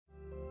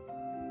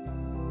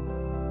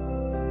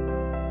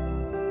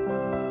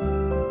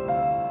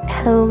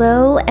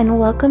Hello and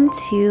welcome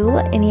to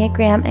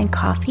Enneagram and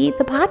Coffee,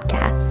 the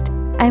podcast.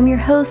 I'm your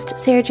host,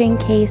 Sarah Jane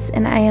Case,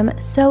 and I am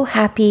so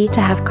happy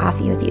to have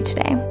coffee with you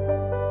today.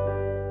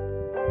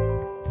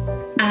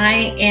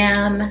 I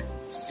am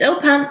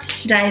so pumped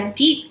to dive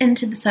deep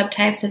into the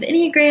subtypes of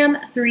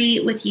Enneagram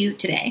 3 with you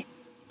today.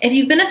 If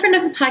you've been a friend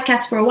of the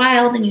podcast for a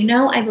while, then you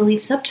know I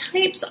believe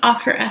subtypes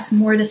offer us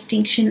more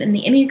distinction in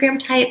the Enneagram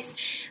types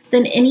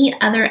than any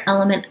other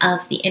element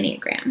of the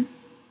Enneagram.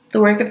 The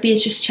work of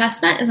Beatrice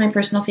Chestnut is my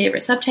personal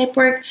favorite subtype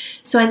work,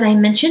 so as I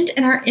mentioned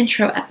in our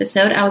intro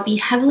episode, I will be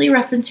heavily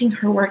referencing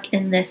her work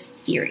in this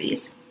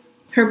series.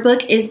 Her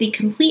book is The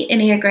Complete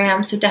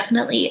Enneagram, so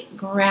definitely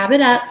grab it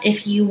up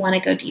if you want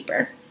to go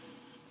deeper.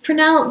 For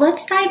now,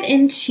 let's dive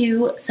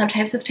into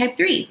subtypes of type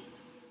 3.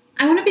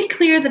 I want to be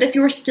clear that if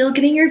you are still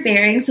getting your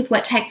bearings with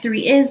what type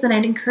 3 is, then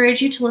I'd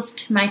encourage you to listen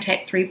to my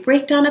type 3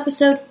 breakdown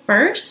episode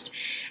first,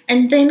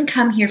 and then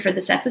come here for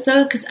this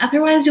episode, because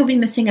otherwise you'll be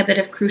missing a bit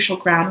of crucial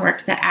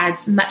groundwork that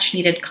adds much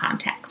needed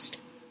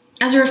context.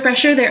 As a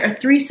refresher, there are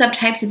 3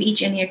 subtypes of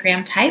each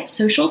Enneagram type: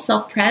 social,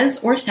 self-pres,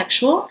 or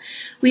sexual.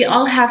 We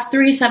all have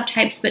 3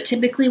 subtypes, but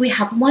typically we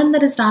have one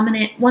that is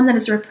dominant, one that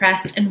is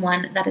repressed, and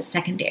one that is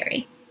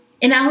secondary.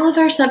 In all of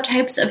our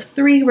subtypes of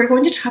 3, we're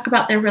going to talk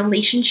about their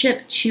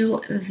relationship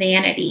to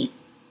vanity.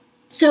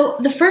 So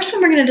the first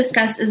one we're going to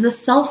discuss is the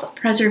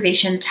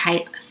self-preservation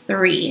type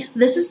 3.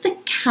 This is the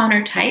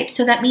counter type,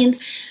 so that means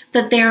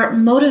that their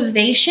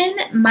motivation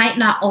might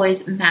not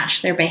always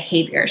match their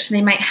behavior. So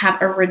they might have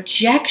a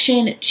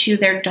rejection to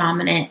their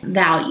dominant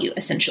value,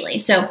 essentially.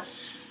 So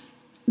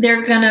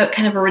they're going to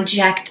kind of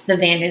reject the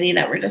vanity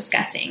that we're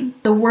discussing.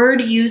 The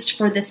word used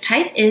for this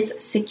type is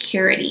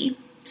security.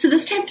 So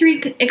this type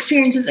 3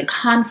 experiences a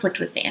conflict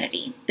with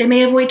vanity. They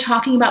may avoid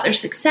talking about their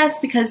success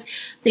because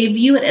they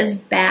view it as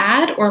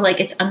bad or like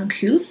it's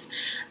uncouth.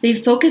 They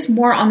focus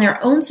more on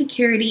their own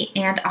security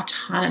and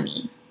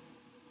autonomy.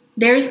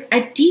 There's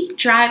a deep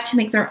drive to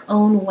make their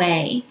own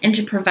way and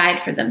to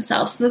provide for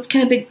themselves. So that's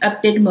kind of a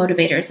big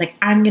motivator. It's like,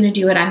 I'm going to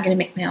do it. I'm going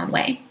to make my own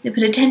way. They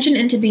put attention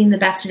into being the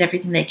best at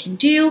everything they can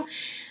do.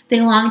 They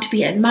long to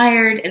be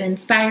admired and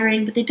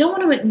inspiring, but they don't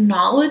want to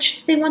acknowledge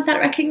that they want that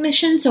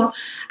recognition. So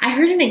I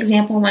heard an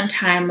example one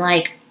time,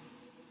 like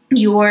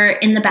you're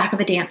in the back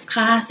of a dance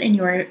class and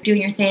you're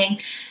doing your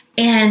thing,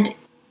 and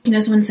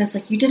someone says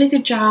like, you did a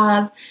good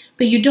job,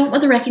 but you don't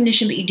want the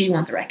recognition, but you do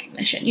want the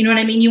recognition. You know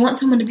what I mean? You want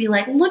someone to be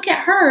like, look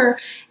at her,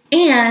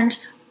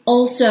 and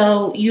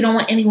also you don't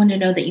want anyone to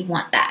know that you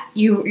want that.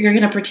 You're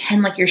going to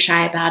pretend like you're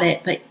shy about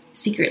it, but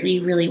secretly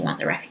you really want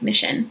the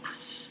recognition.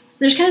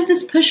 There's kind of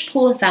this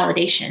push-pull of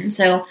validation.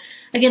 So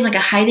again, like a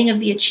hiding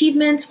of the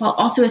achievements while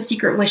also a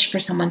secret wish for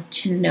someone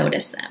to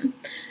notice them.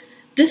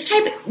 This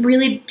type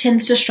really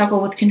tends to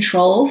struggle with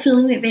control,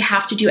 feeling like they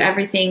have to do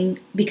everything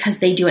because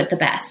they do it the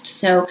best.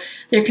 So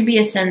there can be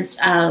a sense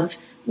of,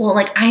 well,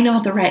 like I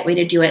know the right way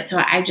to do it,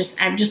 so I just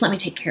let me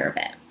take care of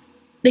it.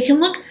 They can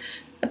look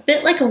a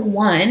bit like a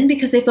 1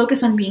 because they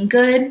focus on being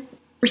good,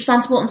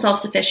 responsible, and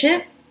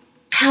self-sufficient.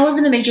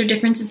 However, the major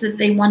difference is that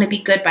they want to be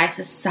good by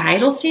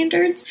societal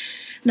standards,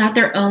 not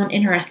their own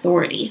inner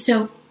authority.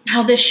 So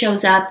how this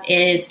shows up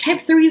is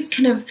type 3s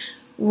kind of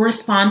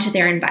respond to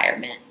their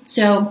environment.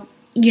 So,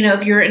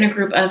 if you're in a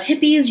group of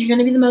hippies, you're going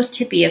to be the most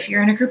hippie. If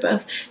you're in a group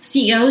of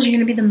CEOs, you're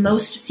going to be the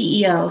most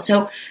CEO.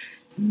 So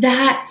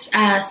that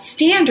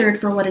standard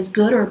for what is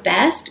good or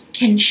best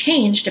can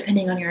change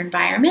depending on your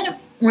environment.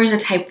 Whereas a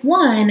type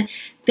 1,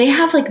 they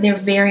have like their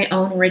very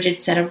own rigid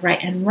set of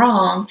right and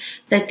wrong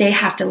that they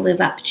have to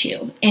live up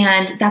to.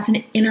 And that's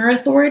an inner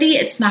authority.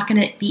 It's not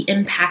going to be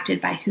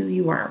impacted by who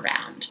you are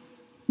around.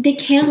 They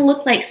can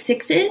look like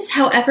 6s.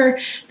 However,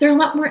 they're a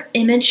lot more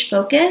image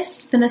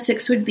focused than a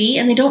 6 would be.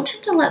 And they don't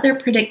tend to let their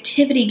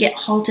productivity get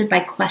halted by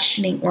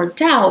questioning or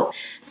doubt.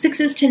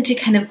 6s tend to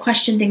kind of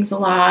question things a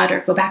lot or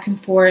go back and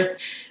forth.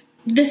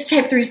 This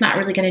type 3 is not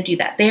really going to do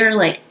that. They're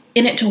like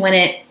in it to win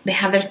it. They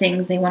have their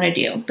things they want to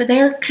do, but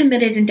they're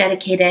committed and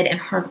dedicated and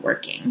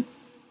hardworking.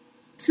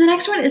 So the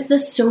next one is the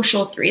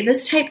social 3.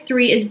 This type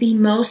 3 is the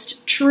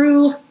most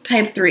true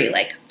type 3,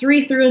 like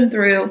 3 through and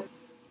through.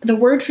 The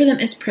word for them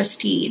is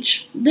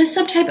prestige. This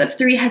subtype of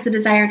 3 has a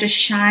desire to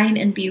shine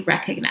and be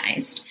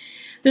recognized.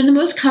 They're the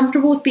most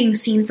comfortable with being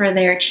seen for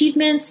their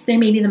achievements. They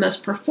may be the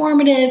most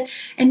performative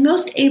and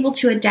most able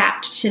to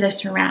adapt to their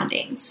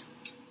surroundings.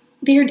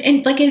 They're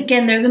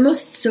the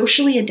most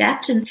socially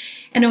adept and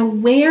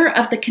aware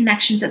of the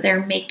connections that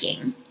they're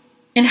making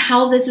and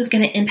how this is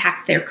going to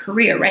impact their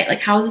career, right? Like,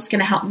 how is this going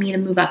to help me to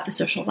move up the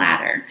social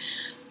ladder?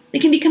 They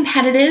can be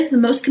competitive, the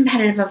most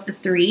competitive of the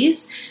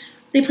 3s.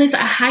 They place a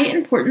high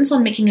importance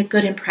on making a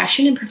good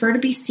impression and prefer to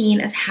be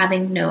seen as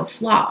having no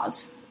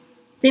flaws.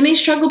 They may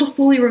struggle to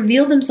fully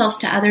reveal themselves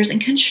to others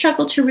and can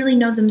struggle to really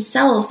know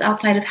themselves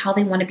outside of how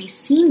they want to be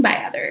seen by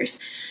others.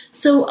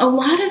 So a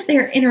lot of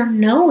their inner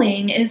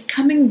knowing is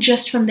coming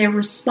just from their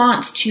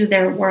response to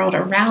their world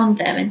around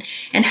them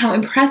and how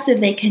impressive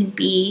they can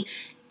be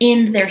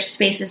in their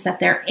spaces that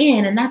they're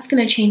in. And that's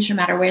going to change no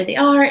matter where they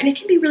are. And it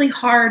can be really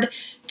hard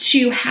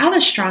to have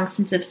a strong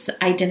sense of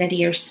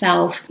identity or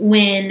self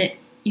when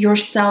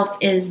yourself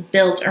is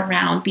built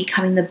around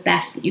becoming the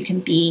best that you can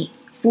be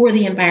for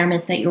the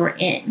environment that you're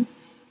in.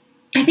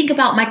 I think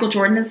about Michael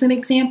Jordan as an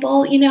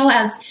example,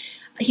 as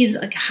he's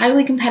like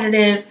highly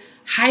competitive,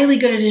 highly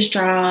good at his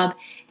job,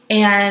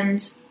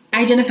 and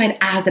identified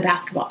as a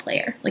basketball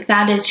player. Like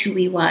that is who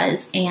he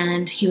was,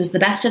 and he was the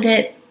best at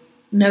it,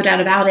 no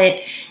doubt about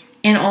it.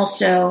 And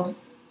also,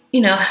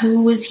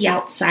 who was he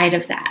outside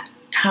of that?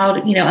 How,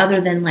 other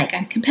than like,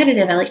 I'm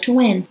competitive, I like to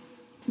win.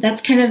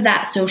 That's kind of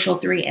that social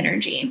 3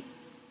 energy.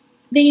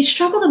 They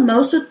struggle the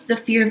most with the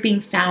fear of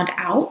being found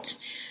out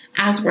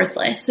as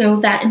worthless. So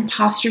that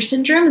imposter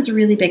syndrome is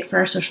really big for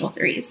our social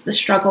 3s. The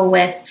struggle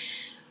with,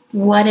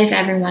 what if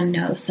everyone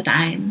knows that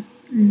I'm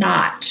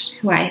not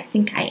who I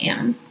think I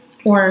am,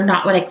 or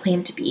not what I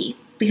claim to be?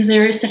 Because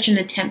there is such an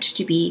attempt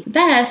to be the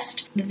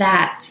best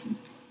that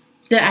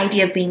the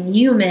idea of being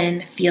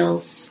human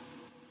feels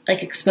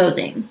like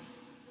exposing.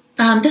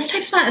 This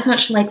type's not as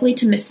much likely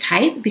to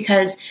mistype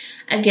because,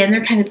 again,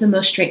 they're kind of the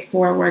most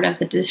straightforward of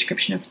the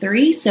description of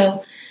 3.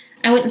 So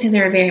I wouldn't say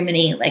there are very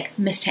many like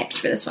mistypes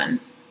for this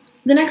one.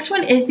 The next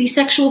one is the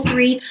sexual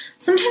 3.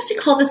 Sometimes we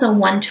call this a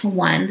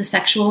 1-to-1, the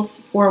sexual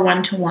or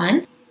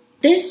 1-to-1.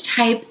 This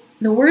type,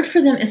 the word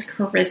for them is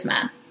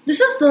charisma. This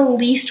is the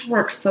least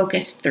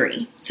work-focused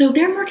 3. So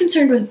they're more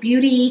concerned with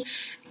beauty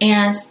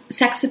and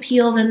sex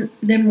appeal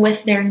than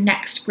with their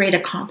next great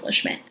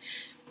accomplishment.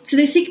 So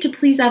they seek to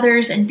please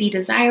others and be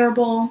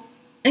desirable,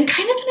 and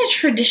kind of in a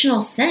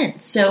traditional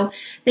sense. So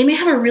they may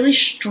have a really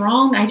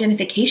strong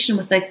identification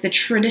with like the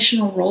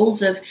traditional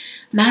roles of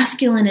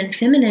masculine and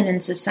feminine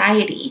in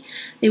society.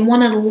 They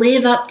want to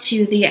live up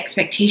to the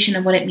expectation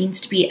of what it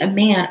means to be a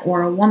man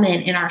or a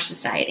woman in our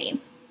society.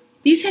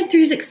 These type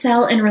 3s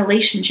excel in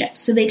relationships,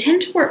 so they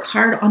tend to work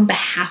hard on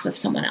behalf of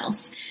someone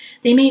else.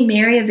 They may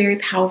marry a very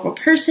powerful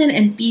person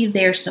and be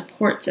their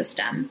support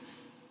system.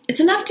 It's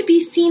enough to be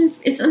seen,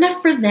 it's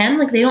enough for them,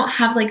 like they don't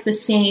have like the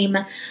same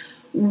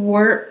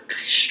work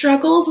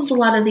struggles as a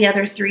lot of the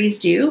other 3s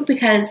do,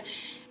 because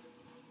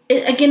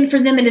again, for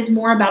them, it is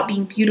more about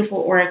being beautiful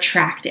or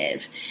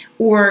attractive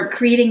or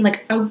creating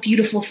like a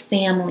beautiful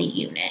family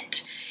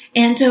unit.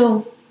 And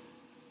so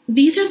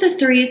these are the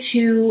 3s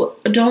who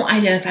don't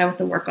identify with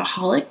the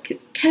workaholic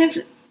kind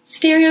of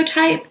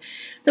stereotype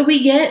that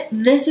we get.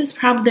 This is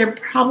they're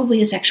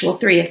probably a sexual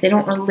 3 if they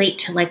don't relate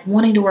to like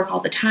wanting to work all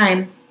the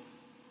time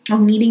or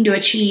needing to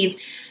achieve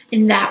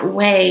in that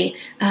way.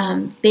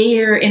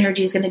 Their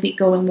energy is going to be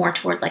going more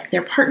toward like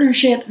their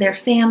partnership, their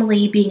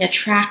family, being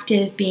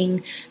attractive,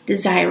 being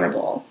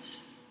desirable.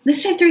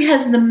 This type 3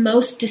 has the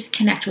most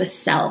disconnect with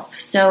self.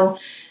 So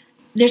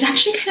there's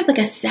actually kind of like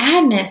a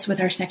sadness with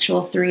our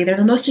sexual 3. They're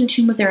the most in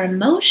tune with their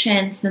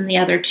emotions than the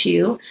other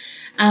 2.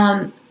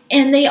 And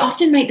they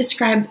often might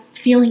describe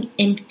feeling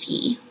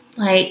empty,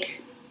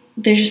 like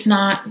there's just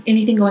not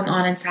anything going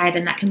on inside,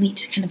 and that can lead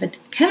to kind of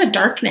a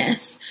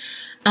darkness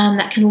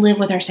that can live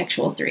with our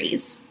sexual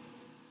 3s.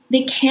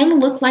 They can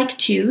look like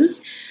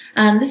 2s.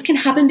 This can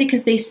happen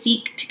because they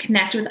seek to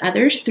connect with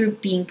others through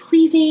being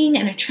pleasing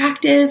and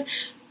attractive.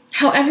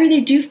 However,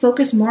 they do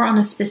focus more on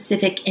a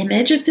specific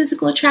image of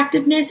physical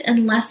attractiveness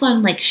and less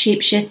on like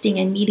shape-shifting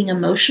and meeting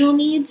emotional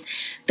needs.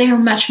 They are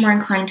much more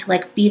inclined to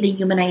like be the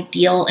human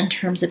ideal in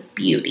terms of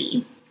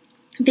beauty.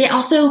 They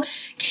also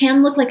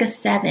can look like a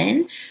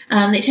 7.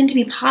 They tend to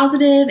be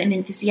positive and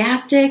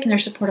enthusiastic in their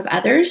support of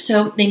others,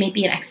 so they may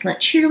be an excellent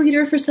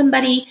cheerleader for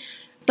somebody.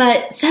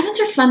 But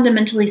 7s are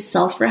fundamentally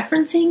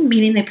self-referencing,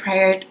 meaning they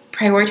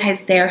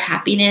prioritize their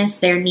happiness,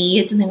 their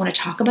needs, and they want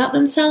to talk about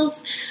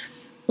themselves,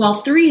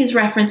 while 3s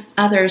reference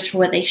others for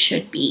what they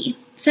should be.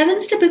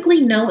 7s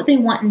typically know what they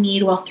want and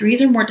need, while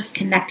 3s are more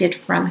disconnected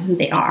from who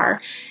they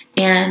are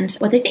and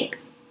what they think.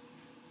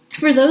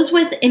 For those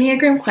with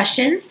Enneagram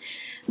questions,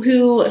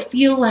 who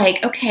feel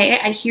like, okay,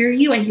 I hear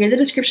you, I hear the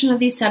description of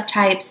these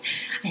subtypes,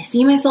 I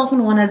see myself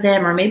in one of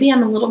them, or maybe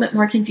I'm a little bit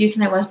more confused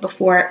than I was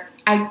before.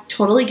 I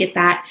totally get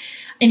that.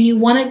 And you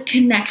want to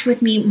connect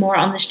with me more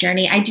on this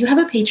journey, I do have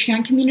a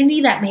Patreon community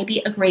that may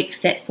be a great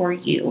fit for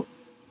you.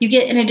 You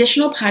get an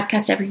additional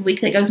podcast every week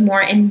that goes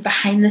more in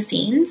behind the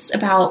scenes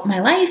about my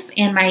life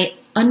and my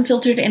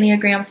unfiltered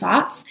Enneagram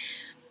thoughts.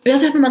 We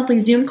also have a monthly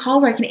Zoom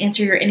call where I can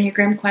answer your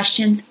Enneagram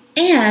questions,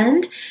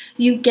 and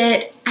you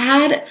get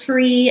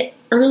ad-free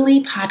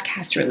early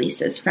podcast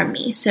releases from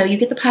me. So you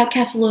get the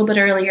podcast a little bit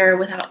earlier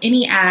without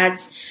any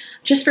ads,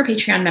 just for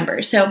Patreon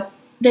members. So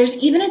there's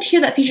even a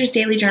tier that features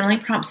daily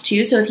journaling prompts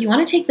too. So if you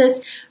want to take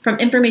this from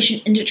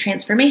information into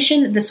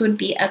transformation, this would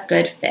be a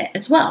good fit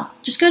as well.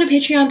 Just go to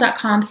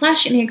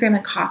patreon.com/Enneagram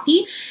and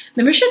Coffee.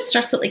 Membership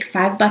starts at like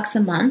 $5 a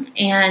month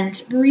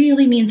and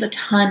really means a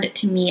ton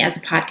to me as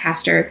a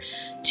podcaster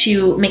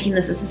to making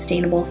this a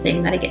sustainable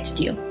thing that I get to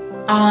do.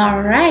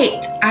 All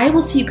right. I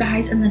will see you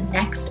guys in the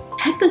next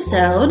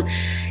episode.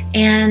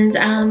 And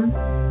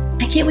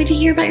I can't wait to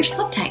hear about your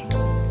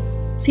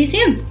subtypes. See you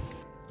soon.